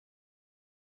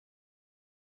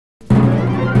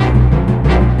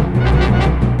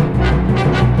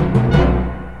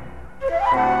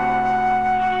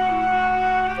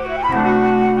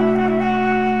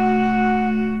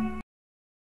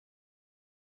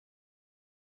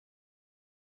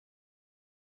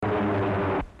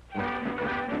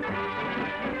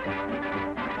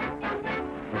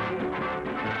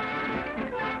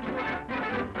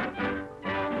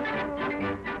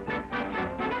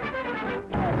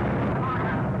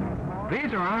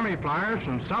These are Army flyers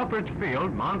from Selfridge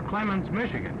Field, Mount Clemens,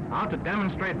 Michigan, out to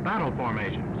demonstrate battle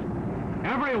formations.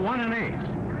 Every one an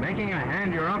ace, making a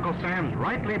hand your Uncle Sam's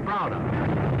rightly proud of.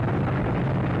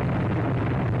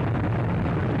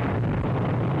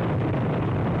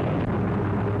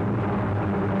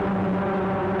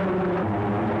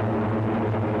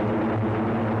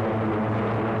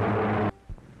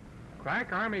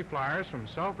 Crack Army flyers from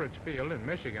Selfridge Field in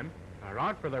Michigan are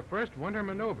out for their first winter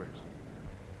maneuvers.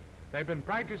 They've been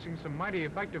practicing some mighty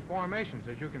effective formations,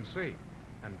 as you can see,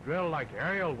 and drill like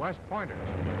aerial West Pointers.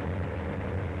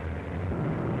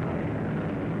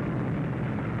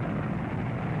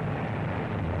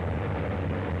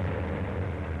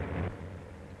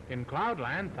 In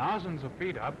cloudland, thousands of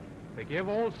feet up, they give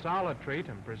Old Sol a treat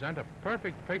and present a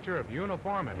perfect picture of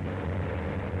uniformity.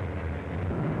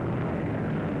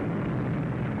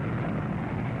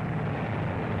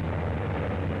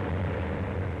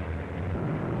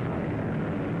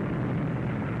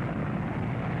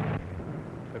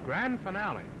 Grand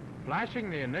finale, flashing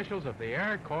the initials of the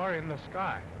Air Corps in the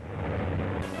sky.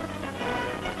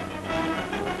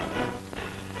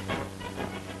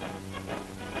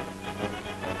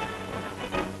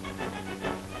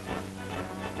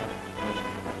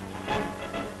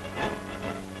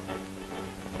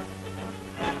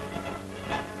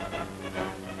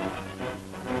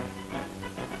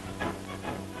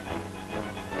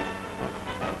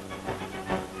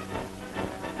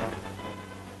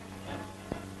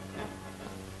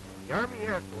 The Army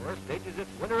Air Corps stages its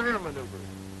winter air maneuvers,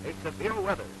 in severe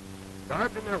weather.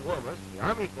 Starved in their warmest, the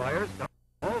Army flyers come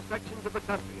from all sections of the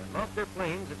country and mount their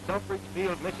planes at Selfridge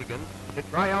Field, Michigan, to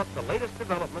try out the latest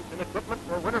developments in equipment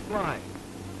for winter flying.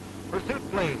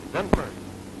 Pursuit planes, then first.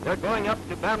 They're going up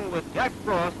to battle with Jack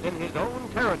Frost in his own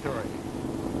territory.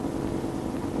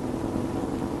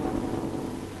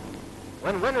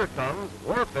 When winter comes,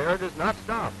 warfare does not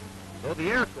stop, so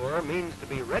the Air Corps means to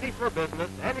be ready for business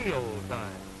any old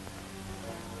time.